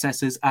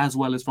successes as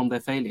well as from their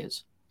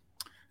failures.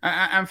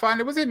 And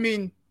finally, what does it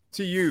mean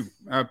to you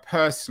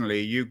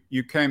personally?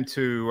 You came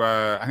to,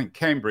 I think,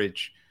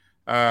 Cambridge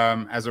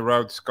as a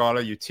Rhodes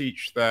Scholar. You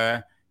teach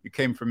there. You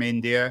came from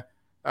India.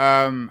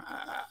 I'm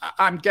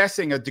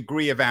guessing a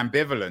degree of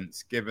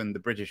ambivalence given the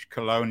British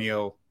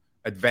colonial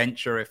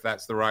adventure, if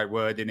that's the right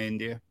word, in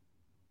India.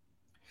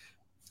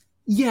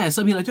 Yes,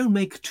 I mean, I don't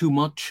make too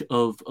much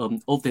of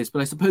this,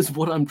 but I suppose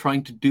what I'm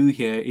trying to do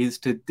here is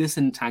to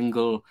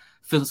disentangle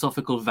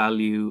philosophical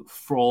value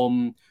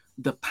from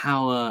the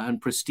power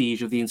and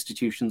prestige of the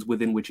institutions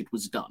within which it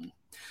was done.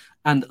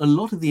 And a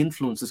lot of the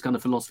influence this kind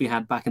of philosophy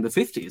had back in the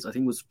 50s, I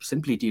think, was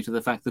simply due to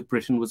the fact that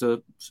Britain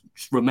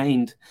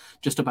remained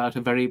just about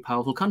a very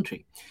powerful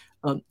country.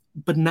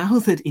 But now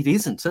that it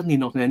isn't, certainly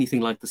not in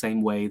anything like the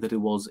same way that it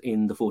was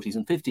in the 40s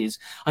and 50s,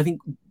 I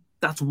think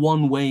that's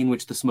one way in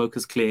which the smoke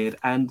has cleared,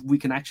 and we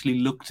can actually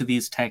look to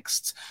these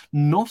texts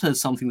not as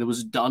something that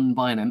was done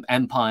by an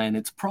empire in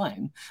its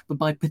prime, but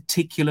by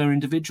particular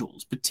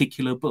individuals,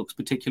 particular books,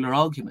 particular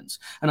arguments.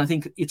 And I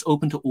think it's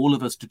open to all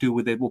of us to do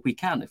with it what we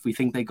can. If we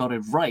think they got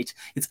it right,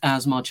 it's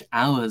as much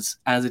ours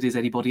as it is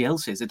anybody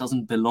else's. It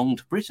doesn't belong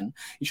to Britain.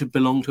 It should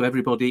belong to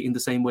everybody in the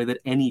same way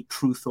that any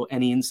truth or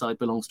any insight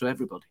belongs to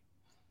everybody.